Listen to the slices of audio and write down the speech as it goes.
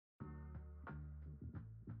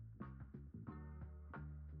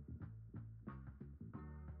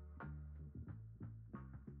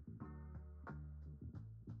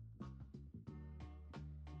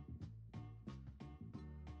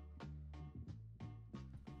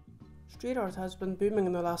Street art has been booming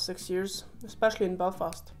in the last 6 years, especially in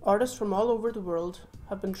Belfast. Artists from all over the world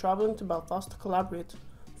have been travelling to Belfast to collaborate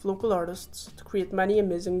with local artists to create many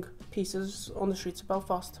amazing pieces on the streets of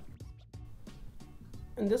Belfast.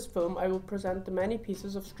 In this film, I will present the many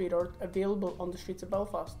pieces of street art available on the streets of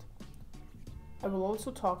Belfast. I will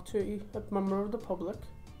also talk to a member of the public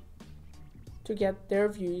to get their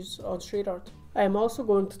views on street art. I am also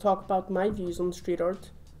going to talk about my views on street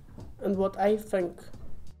art and what I think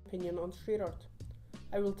opinion on street art.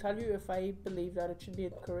 I will tell you if I believe that it should be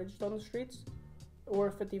encouraged on the streets or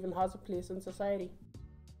if it even has a place in society.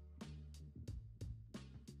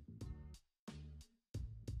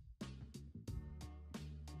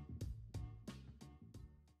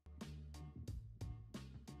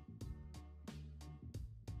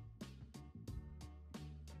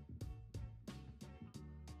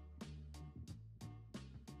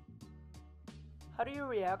 How do you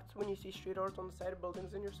react when you see street art on the side of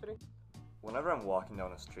buildings in your city? Whenever I'm walking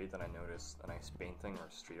down a street and I notice a nice painting or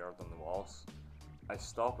street art on the walls, I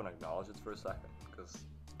stop and acknowledge it for a second, because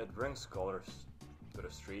it brings colours to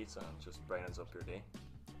the streets and it just brightens up your day.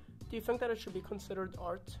 Do you think that it should be considered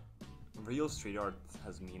art? Real street art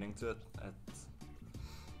has meaning to it. It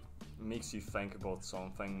makes you think about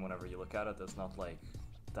something whenever you look at it. It's not like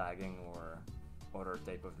tagging or other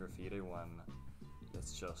type of graffiti when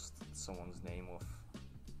it's just someone's name with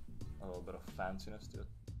a little bit of fanciness to it.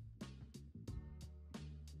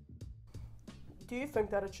 Do you think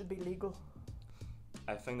that it should be legal?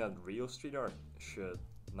 I think that real street art should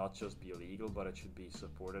not just be legal, but it should be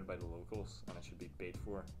supported by the locals and it should be paid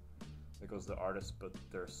for, because the artists put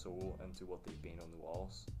their soul into what they paint on the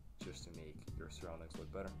walls just to make your surroundings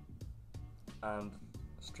look better. And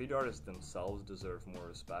street artists themselves deserve more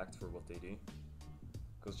respect for what they do,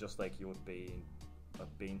 because just like you would pay a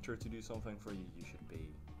painter to do something for you, you should pay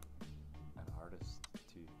an artist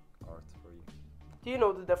to art for you. Do you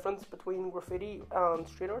know the difference between graffiti and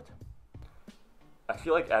street art? I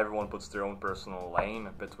feel like everyone puts their own personal line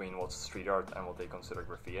between what's street art and what they consider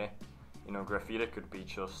graffiti. You know, graffiti could be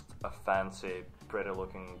just a fancy, pretty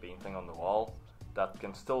looking painting on the wall that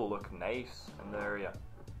can still look nice in the area.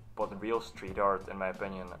 But real street art, in my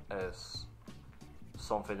opinion, is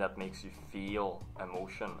something that makes you feel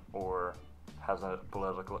emotion or has a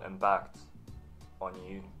political impact on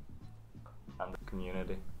you and the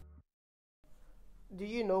community. Do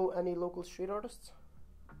you know any local street artists?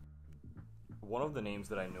 One of the names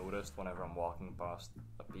that I noticed whenever I'm walking past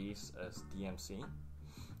a piece is DMC.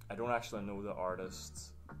 I don't actually know the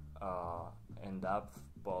artist in depth,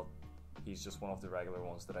 but he's just one of the regular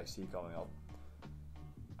ones that I see coming up.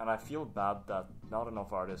 And I feel bad that not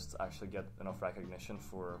enough artists actually get enough recognition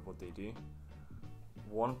for what they do.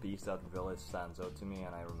 One piece that really stands out to me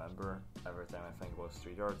and I remember every time I think about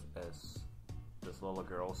street art is this little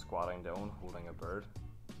girl squatting down holding a bird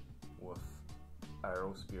with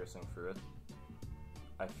arrows piercing through it.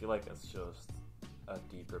 I feel like it's just a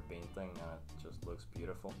deeper painting and it just looks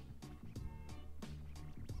beautiful.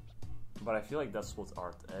 But I feel like that's what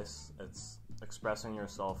art is. It's expressing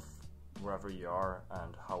yourself wherever you are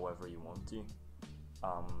and however you want to.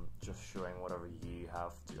 Just showing whatever you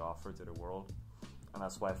have to offer to the world. And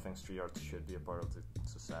that's why I think street art should be a part of the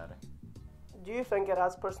society. Do you think it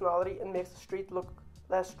has personality and makes the street look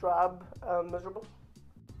less drab and miserable?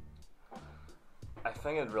 I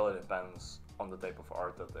think it really depends on the type of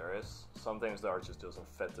art that there is. Sometimes the art just doesn't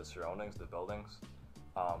fit the surroundings, the buildings.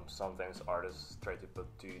 Sometimes artists try to put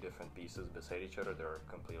two different pieces beside each other, they're a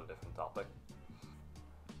completely different topic.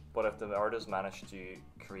 But if the artist managed to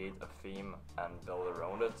create a theme and build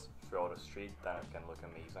around it throughout a street, then it can look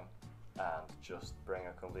amazing and just bring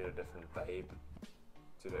a completely different vibe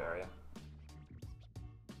to the area.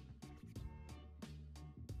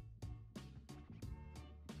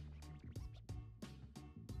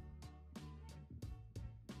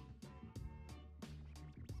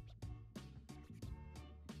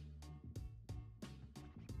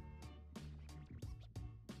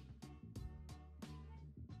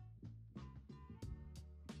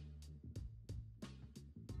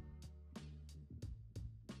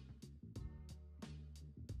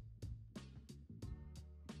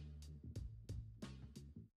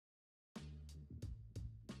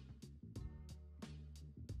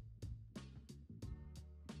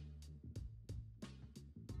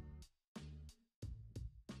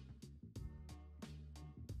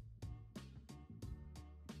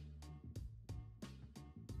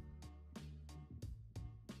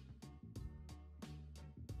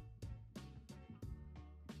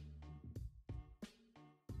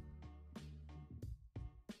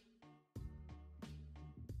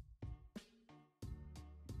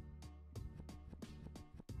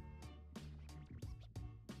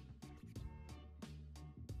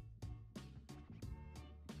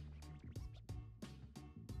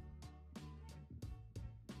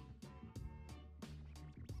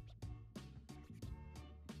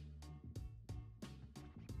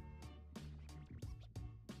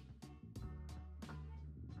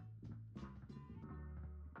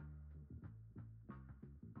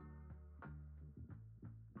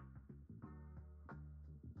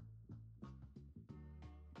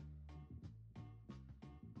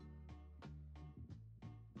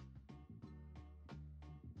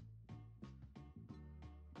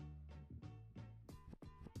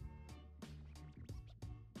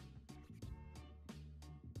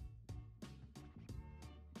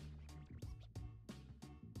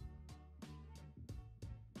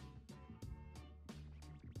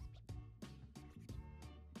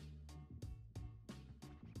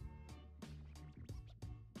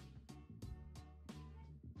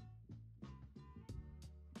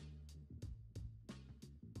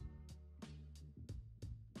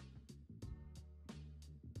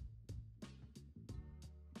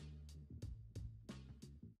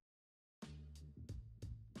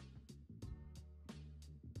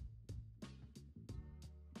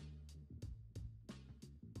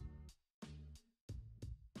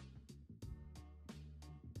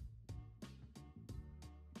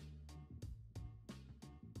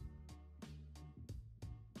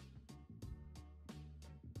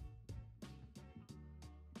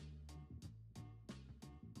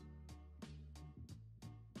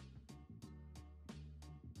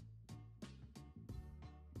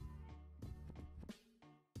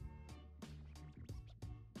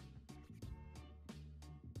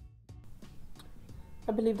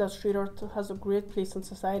 I believe that street art has a great place in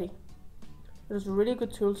society. It is a really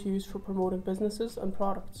good tool to use for promoting businesses and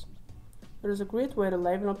products. It is a great way to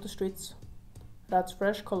liven up the streets. It adds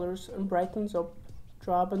fresh colours and brightens up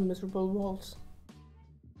drab and miserable walls.